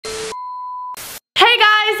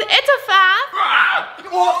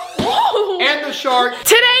a shark.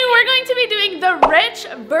 Today we're going to be doing the rich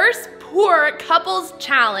versus poor couples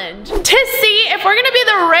challenge. To see if we're gonna be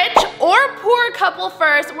the rich or poor couple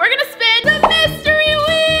first, we're gonna spin the mystery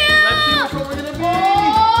wheel. Let's see which one we're gonna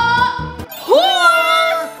be.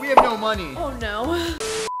 Poor. We have no money. Oh no.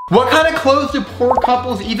 What kind of clothes do poor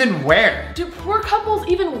couples even wear? Do poor couples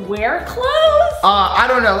even wear clothes? I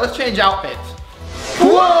don't know. Let's change outfits.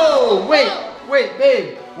 Whoa! Wait,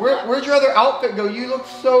 babe. Where'd your other outfit go? You look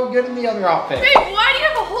so good in the other outfit. Babe, why do you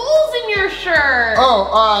have holes in your shirt?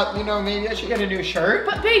 Oh, you know, maybe I should get a new shirt.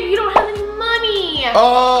 But babe, you don't have any money.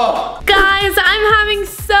 Oh. Guys, I'm having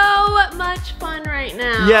so much fun right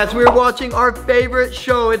now. Yes, we're watching our favorite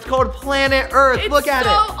show. It's called Planet Earth. Look at it.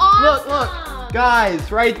 Awesome. Look.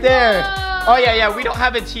 Guys, right there. Whoa. Oh yeah, we don't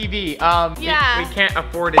have a TV. Yeah. We can't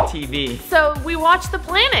afford a TV. So we watch the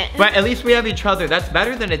planet. But at least we have each other. That's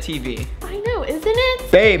better than a TV. I know, isn't it?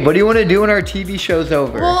 Babe, what do you want to do when our TV show's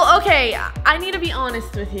over? Well, okay, I need to be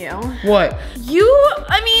honest with you. What?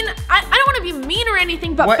 I don't want to be mean or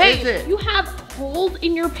anything, but what babe, is it? you have holes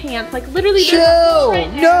in your pants. Like literally Chill. there's a hole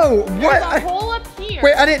right there. No, There's what? a hole up here.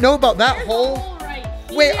 Wait, I didn't know about that There's hole. A hole right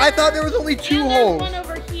here. Wait, I thought there was only two holes. There's one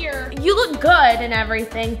over here. You look good and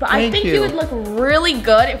everything, but I think you would look really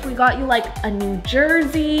good if we got you like a new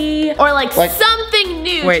jersey or like something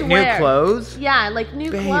new. Wait, to new wear. clothes? Yeah, like new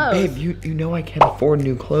clothes. Babe, you know I can't afford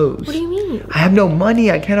new clothes. What do you mean? I have no money.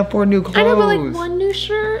 I can't afford new clothes. I know, but like one new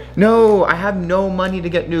shirt. No, I have no money to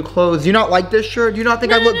get new clothes. Do you not like this shirt? Do you not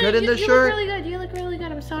think I look good in this shirt? You look really good. You look really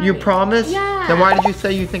good. I'm sorry. You promise? Yeah. Then why did you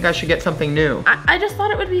say you think I should get something new? I just thought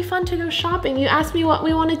it would be fun to go shopping. You asked me what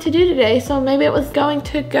we wanted to do today, so maybe it was going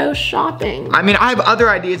to go shopping. I mean, I have other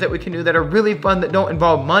ideas that we can do that are really fun that don't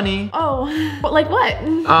involve money. Oh, but like what?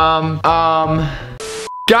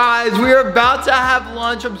 Guys, we are about to have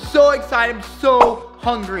lunch. I'm so excited. I'm so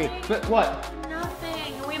hungry. But what?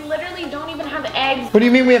 Nothing. We literally don't even have eggs. What do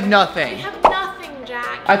you mean we have We nothing? have nothing,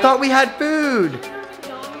 Jack. I thought we had food.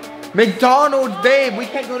 McDonald's, babe. We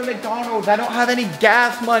can't go to McDonald's. I don't have any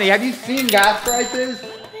gas money. Have you seen gas prices?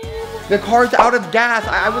 The car's out of gas.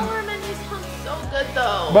 I would. Our menus sound so good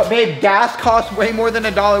though. But babe, gas costs way more than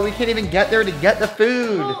 $1. We can't even get there to get the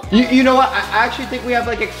food. You know what? I actually think we have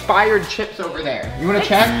like expired chips over there. You wanna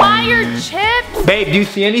check? Expired chips? Babe, do you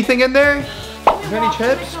see anything in there? Is there any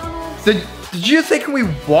chips? Did you just say, can we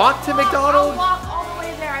walk to McDonald's? I'll walk all the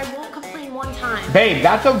way there. I won't complain one time. Babe,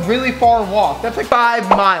 that's a really far walk. That's like 5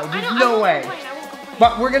 miles. There's no way. I won't complain.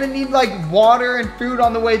 But we're gonna need like water and food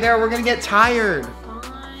on the way there. We're gonna get tired.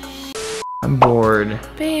 I'm bored.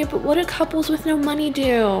 Babe, but what do couples with no money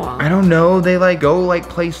do? I don't know. They like go like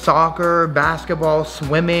play soccer, basketball,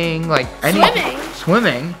 swimming, like anything.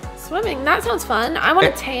 Swimming? Swimming, that sounds fun. I want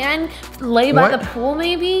to tan, lay by the pool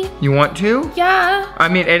maybe. You want to? Yeah. I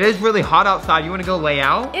mean, it is really hot outside. You want to go lay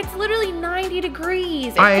out? It's literally 90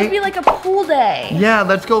 degrees. It could be like a pool day. Yeah,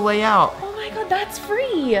 let's go lay out. Oh my God, that's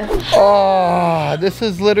free. Oh, this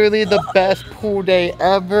is literally the best pool day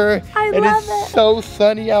ever. I love it. it. Is so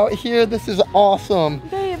sunny out here. This is awesome.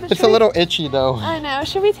 Babe, it's a little itchy though. I know.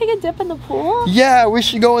 Should we take a dip in the pool? Yeah, we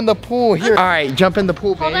should go in the pool. Here. All right, jump in the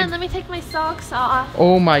pool, babe. Hold on, let me take my socks off.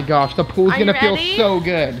 Oh my gosh, the pool's gonna feel so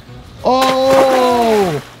good.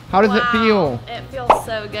 Oh, how does it feel? It feels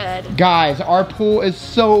so good. Guys, our pool is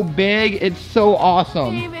so big. It's so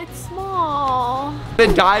awesome. Babe, it's small. To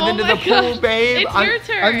dive into the pool, babe. It's your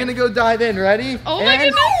turn. I'm gonna go dive in. Ready? Oh my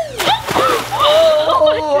goodness.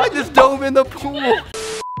 Oh, I just dove in the pool.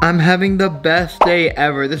 I'm having the best day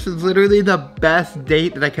ever. This is literally the best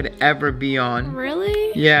date that I could ever be on.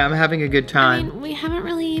 Really? Yeah, I'm having a good time. I mean, we haven't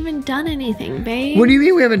really even done anything, babe. What do you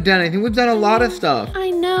mean we haven't done anything? We've done a lot of stuff. I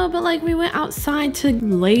know, but like we went outside to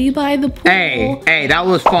lay by the pool. Hey, that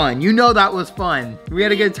was fun. You know that was fun. We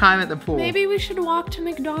had a good time at the pool. Maybe we should walk to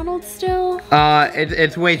McDonald's still?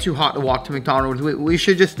 It's way too hot to walk to McDonald's. We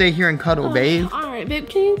should just stay here and cuddle, babe. All right, babe,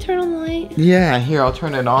 can you turn on the light? Yeah, here, I'll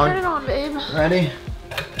turn it on. Turn it on, babe. Ready?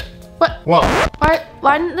 What? Whoa.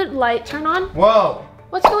 Why didn't the light turn on? Whoa.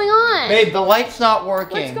 What's going on? Babe, the light's not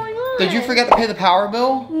working. What's going on? Did you forget to pay the power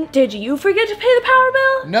bill? Did you forget to pay the power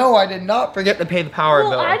bill? No, I did not forget to pay the power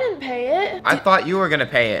bill. Well, I didn't pay it. I thought you were gonna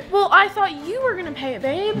pay it. Well, I thought you were gonna pay it,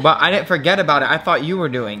 babe. But I didn't forget about it. I thought you were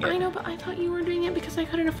doing it. I know, but I thought you were doing it because I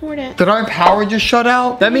couldn't afford it. Did our power just shut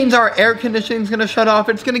out? That means our air conditioning's gonna shut off.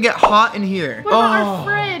 It's gonna get hot in here. What about our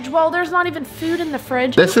fridge? Well, there's not even food in the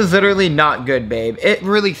fridge. This is literally not good, babe. It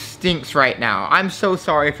really stinks right now. I'm so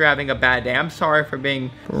sorry if you're having a bad day. I'm sorry for being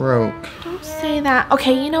broke. Don't say that.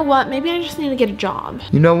 Okay, you know what? Maybe I just need to get a job.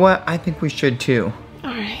 You know what? I think we should too.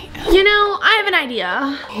 Alright. You know, I have an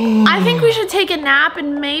idea. I think we should take a nap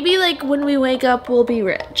and maybe like when we wake up we'll be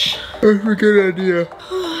rich. That's a good idea.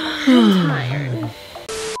 I'm tired.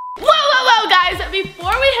 Whoa, guys.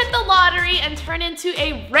 Before we hit the lottery and turn into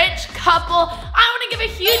a rich couple, I want to give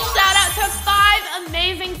a huge shout out to 5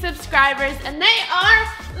 amazing subscribers, and they are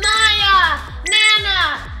Maya,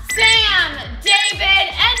 Nana, Sam,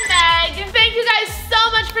 David, and Meg. Thank you guys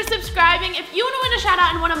so much for subscribing. If you want to win a shout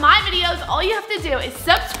out in one of my videos, all you have to do is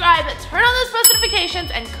subscribe, turn on those post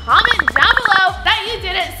notifications, and comment down below that you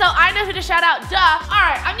did it so I know who to shout out. Duh. All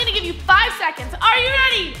right, I'm gonna give you 5 seconds. Are you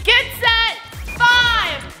ready? Get set.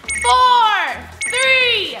 5, 4,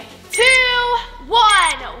 3, 2, 1.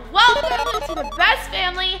 Welcome to the best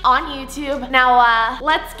family on YouTube. Now,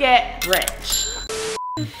 let's get rich.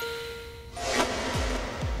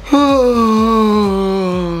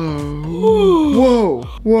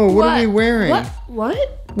 Whoa, what are we wearing? What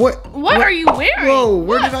are you wearing? Whoa,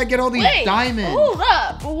 where did I get all these diamonds? Hold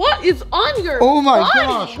up. What is on your Oh my body?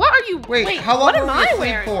 gosh. What are you Wait, how long what am were I we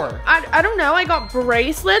wearing? For? I don't know. I got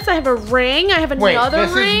bracelets. I have a ring. I have another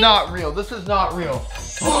ring. This is not real. This is not real.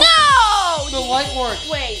 No! The light works.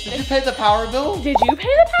 Wait. Did you pay the power bill? Did you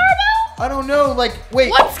pay the power bill? I don't know. Like,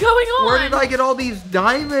 wait. What's going on? Where did I get all these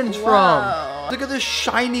diamonds from? Look at this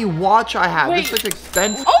shiny watch I have. This looks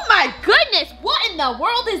expensive. Oh my goodness. What in the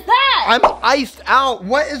world is that? I'm iced out.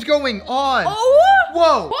 What is going on? Oh.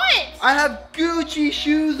 Whoa. What? I have Gucci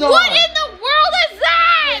shoes on. What in the world is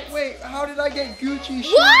that? Wait, how did I get Gucci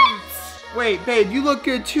shoes? What? Wait, babe, you look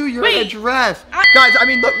good too. You're in a dress. Guys, I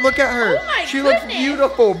mean, look at her. Oh my She looks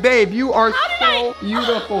beautiful. Babe, you are so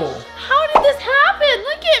beautiful. How did this happen?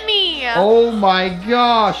 Look at me. Oh my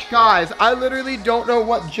gosh, guys. I literally don't know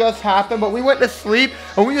what just happened, but we went to sleep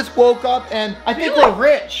and we just woke up and I think we're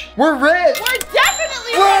rich. We're rich. We're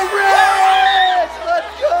definitely rich.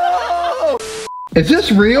 Let's go. Is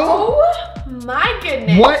this real? Oh my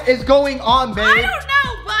goodness. What is going on, babe? I don't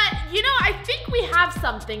know, but you know, I think we have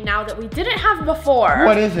something now that we didn't have before.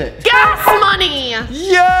 What is it? Gas money.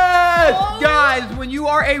 Yes! Oh. Guys, when you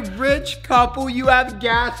are a rich couple, you have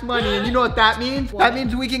gas money. And you know what that means? What? That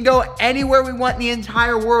means we can go anywhere we want in the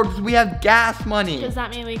entire world because we have gas money. Does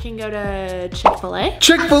that mean we can go to Chick-fil-A?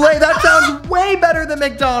 Chick-fil-A? That sounds way better than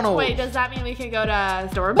McDonald's. Wait, does that mean we can go to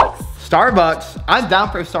Starbucks? Starbucks? I'm down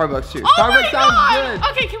for Starbucks too. Oh Starbucks sounds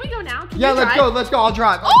good. Okay, can we go now? Yeah, let's go. Let's go. I'll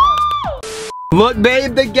drive. Oh! Look,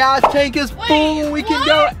 babe, the gas tank is full. We can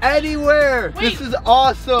go anywhere. This is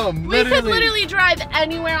awesome. We could literally drive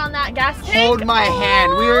anywhere on that gas tank. Hold my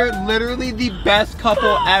hand. We are literally the best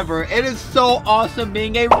couple ever. It is so awesome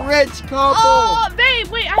being a rich couple. Oh, babe,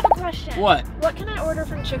 wait, I have a question. What? What can I order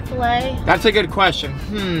from Chick-fil-A? That's a good question.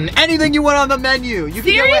 Anything you want on the menu. You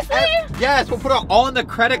Seriously? Can get yes, we'll put it all on the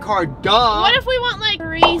credit card. Duh. What if we want like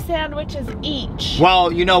 3 sandwiches each? Well,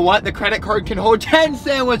 you know what? The credit card can hold 10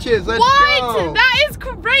 sandwiches. Let's go. That is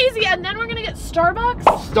crazy. And then we're gonna get Starbucks?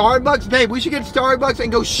 Starbucks? Babe, we should get Starbucks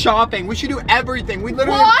and go shopping. We should do everything. We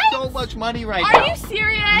literally have so much money right now. Are you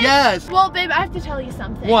serious? Yes. Well, babe, I have to tell you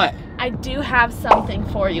something. What? I do have something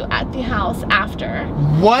for you at the house after.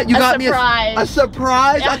 What? You got surprise. me a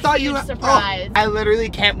surprise? I thought you surprise. I literally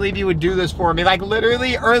can't believe you would do this for me. Like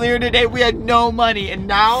literally earlier today we had no money and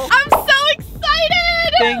now I'm so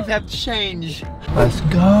excited. Things have changed. Let's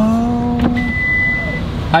go.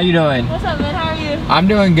 How you doing? What's up, man? How are you? I'm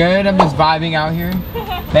doing good. I'm just vibing out here.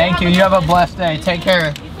 Thank you. You have a blessed day. Take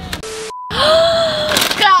care.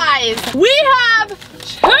 Guys, we have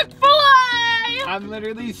Chick-fil-A. I'm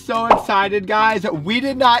literally so excited, guys. We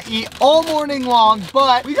did not eat all morning long,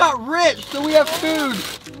 but we got rich, so we have food.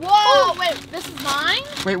 Whoa, wait, this is mine?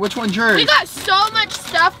 Wait, which one's yours? We got so much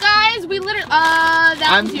stuff, guys. We literally, that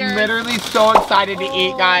one's yours. I'm literally so excited to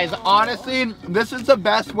eat, guys. Honestly, this is the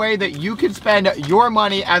best way that you can spend your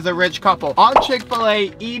money as a rich couple. On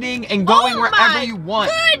Chick-fil-A, eating and going wherever you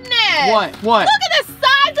want. Goodness! What? Look at the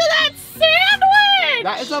size of that sandwich!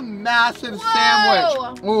 That is a massive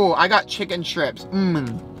sandwich. Ooh, I got chicken strips.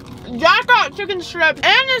 Jack got chicken strips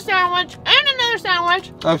and a sandwich and another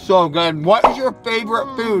sandwich. That's so good. What is your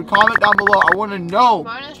favorite food? Comment down below. I want to know.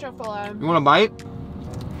 Mine is Chick-fil-A. You want a bite?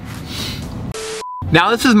 Now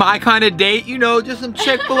this is my kind of date, you know, just some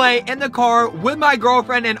Chick-fil-A in the car with my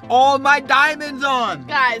girlfriend and all my diamonds on.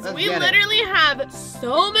 Guys, we literally have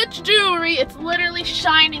so much jewelry, it's literally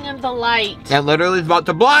shining in the light. That literally is about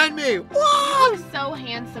to blind me. You look so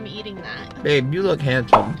handsome eating that. Babe, you look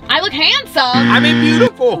handsome. I look handsome? I mean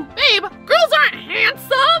beautiful. Babe, girls aren't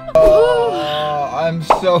handsome. Oh, I'm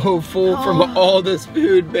so full from all this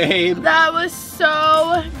food, babe. That was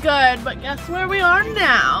so good, but guess where we are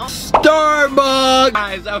now? Starbucks!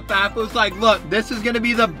 Guys, Fap was like, look, this is gonna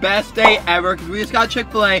be the best day ever because we just got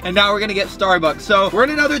Chick-fil-A and now we're gonna get Starbucks. So we're in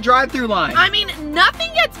another drive-through line. I mean,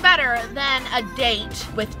 nothing gets better than a date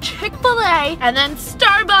with Chick-fil-A and then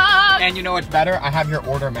Starbucks. And you know what's better? I have your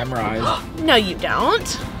order memorized. No, you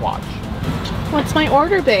don't. Watch. What's my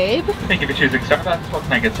order, babe? Thank you for choosing Starbucks. What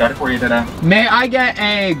can I get started for you today? May I get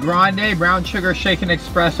a grande brown sugar shaken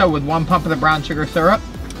espresso with 1 pump of the brown sugar syrup?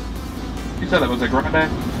 You said that was a grande?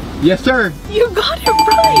 Yes, sir. You got it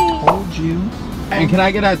right. Told you. And can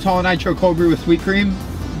I get a tall nitro cold brew with sweet cream?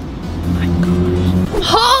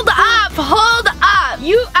 Hold up, hold up.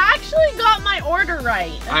 You actually got my order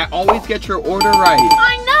right. I always get your order right.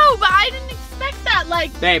 I know, but I didn't expect that.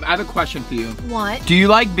 Like, Babe, I have a question for you. what? Do you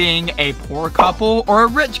like being a poor couple or a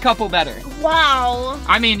rich couple better? Wow.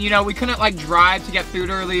 I mean, you know, we couldn't like drive to get food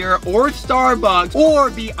earlier or Starbucks or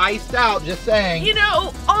be iced out, just saying. You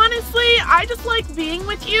know, honestly, I just like being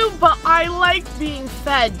with you, but I like being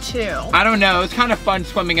fed too. I don't know, it's kind of fun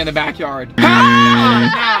swimming in the backyard.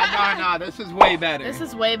 No, this is way better. This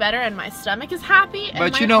is way better, and my stomach is happy, and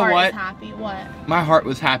But my you know heart what? is happy. What? My heart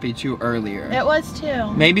was happy too earlier. It was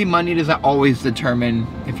too. Maybe money doesn't always determine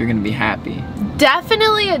if you're gonna be happy.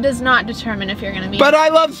 Definitely, it does not determine if you're gonna be. But I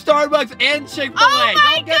love Starbucks and Chick-fil-A. Oh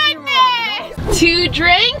my Don't get me wrong. goodness! 2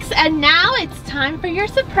 drinks, and now it's time for your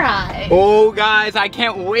surprise. Oh, guys, I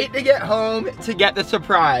can't wait to get home to get the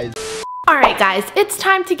surprise. Alright guys, it's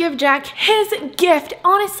time to give Jack his gift.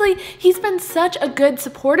 Honestly, he's been such a good,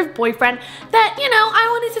 supportive boyfriend that, you know, I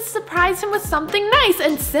wanted to surprise him with something nice.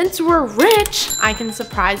 And since we're rich, I can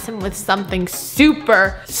surprise him with something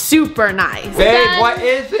super, super nice. Babe, what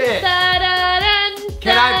is it?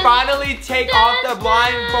 Can I finally take off the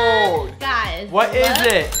blindfold? Guys, What is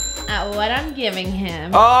it? At what I'm giving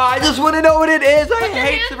him. Oh, I just want to know what it is. I Put your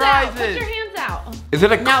hate hands out. Put surprises. your hands out. Is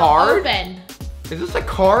it a Now card? open. Is this a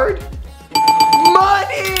card?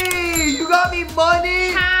 Money! You got me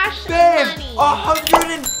money? Cash Babe, money.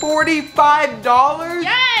 $145?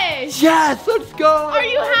 Yes! Yes, let's go! Are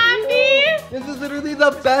you happy? This is literally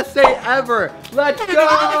the best day ever. Let's go!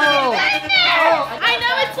 Oh, I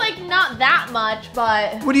know it's like not that much,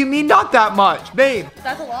 but What do you mean not that much? Babe,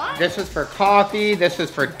 that's a lot. this is for coffee, this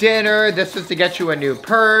is for dinner, this is to get you a new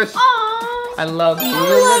purse. Aww. I love you. I You're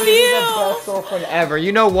love literally you. the best girlfriend ever.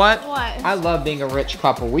 You know what? What? I love being a rich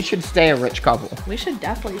couple. We should stay a rich couple. We should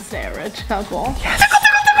definitely stay a rich couple.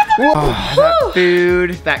 Oh, that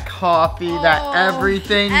food, that coffee, that Oh,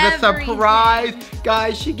 everything, the surprise.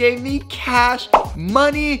 Guys, she gave me cash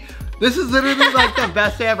money. This is literally like the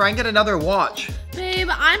best day ever. I can get another watch. Babe,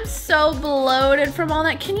 I'm so bloated from all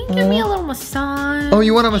that. Can you give me a little massage? Oh,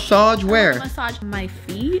 you want a massage? Where? Massage my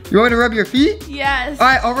feet? You want me to rub your feet? Yes. All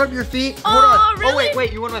right, I'll rub your feet. Hold Oh, on. really? Oh,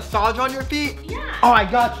 wait, you want a massage on your feet? Yeah. Oh, I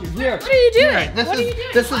got you. Here. What are you doing? Here, This What is are you doing?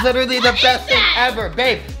 this is literally the What is best thing that? ever.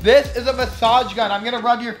 Babe, this is a massage gun. I'm gonna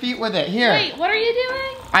rub your feet with it. Here. Wait, what are you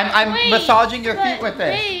doing? I'm Wait, massaging your feet but with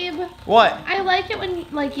it. Babe, What? I like it when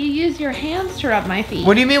like you use your hands to rub my feet.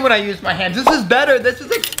 What do you mean when I use my hands? This is better. This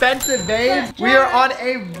is expensive, babe. But We are Jack- on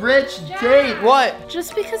a rich date. What?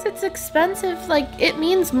 Just because it's expensive, like it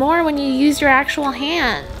means more when you use your actual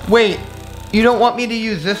hand. Wait, you don't want me to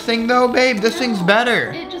use this thing though, babe? This thing's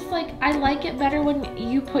better. It just like, I like it better when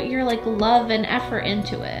you put your like love and effort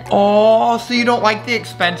into it. Oh, so you don't like the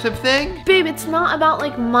expensive thing? Babe, it's not about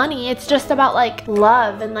like money. It's just about like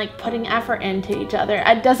love and like putting effort into each other.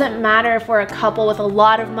 It doesn't matter if we're a couple with a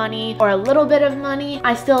lot of money or a little bit of money.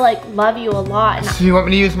 I still like love you a lot. And So you want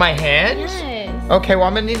me to use my hands? yes. Okay, well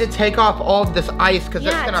I'm gonna need to take off all of this ice because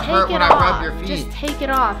it's gonna hurt when I rub your feet. Just take it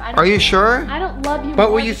off. Are you sure? I don't love you But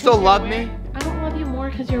more will you because still you're love wearing- me? I don't love you more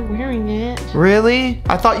because you're wearing it. Really?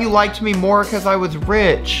 I thought you liked me more because I was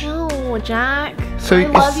rich. No, Jack. So I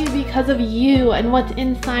love it's- you because of you and what's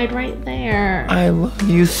inside right there. I love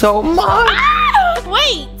you so much. Ah!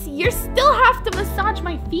 Wait, you still have to massage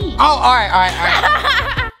my feet. Oh, all right.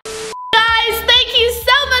 Guys, thank you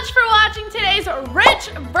so much for watching today's Rich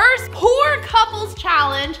vs. Poor Couples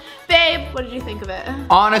Challenge. Babe, what did you think of it?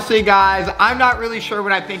 Honestly, guys, I'm not really sure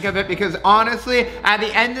what I think of it because honestly, at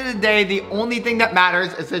the end of the day, the only thing that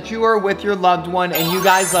matters is that you are with your loved one and you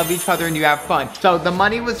guys love each other and you have fun. So the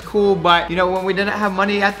money was cool, but you know, when we didn't have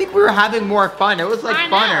money, I think we were having more fun. It was like I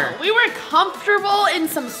know. funner. We were comfortable in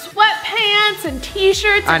some sweatpants and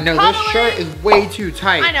t-shirts. I know, this shirt is way too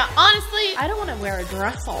tight. I know, honestly, I don't want to wear a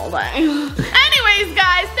dress all day. Anyways,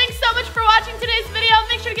 guys, thanks so much for watching today's video.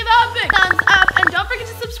 Make sure to give it a big thumbs up and don't forget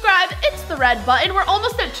to subscribe. It's the red button. We're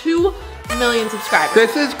almost at 2,000 million subscribers.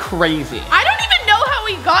 This is crazy. I don't even know how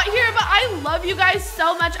we got here, but I love you guys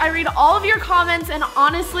so much. I read all of your comments, and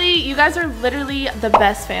honestly, you guys are literally the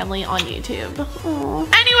best family on YouTube.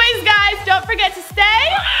 Aww. Anyways, guys, don't forget to stay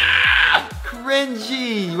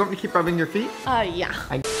Cringy. You want me to keep rubbing your feet?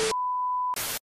 yeah.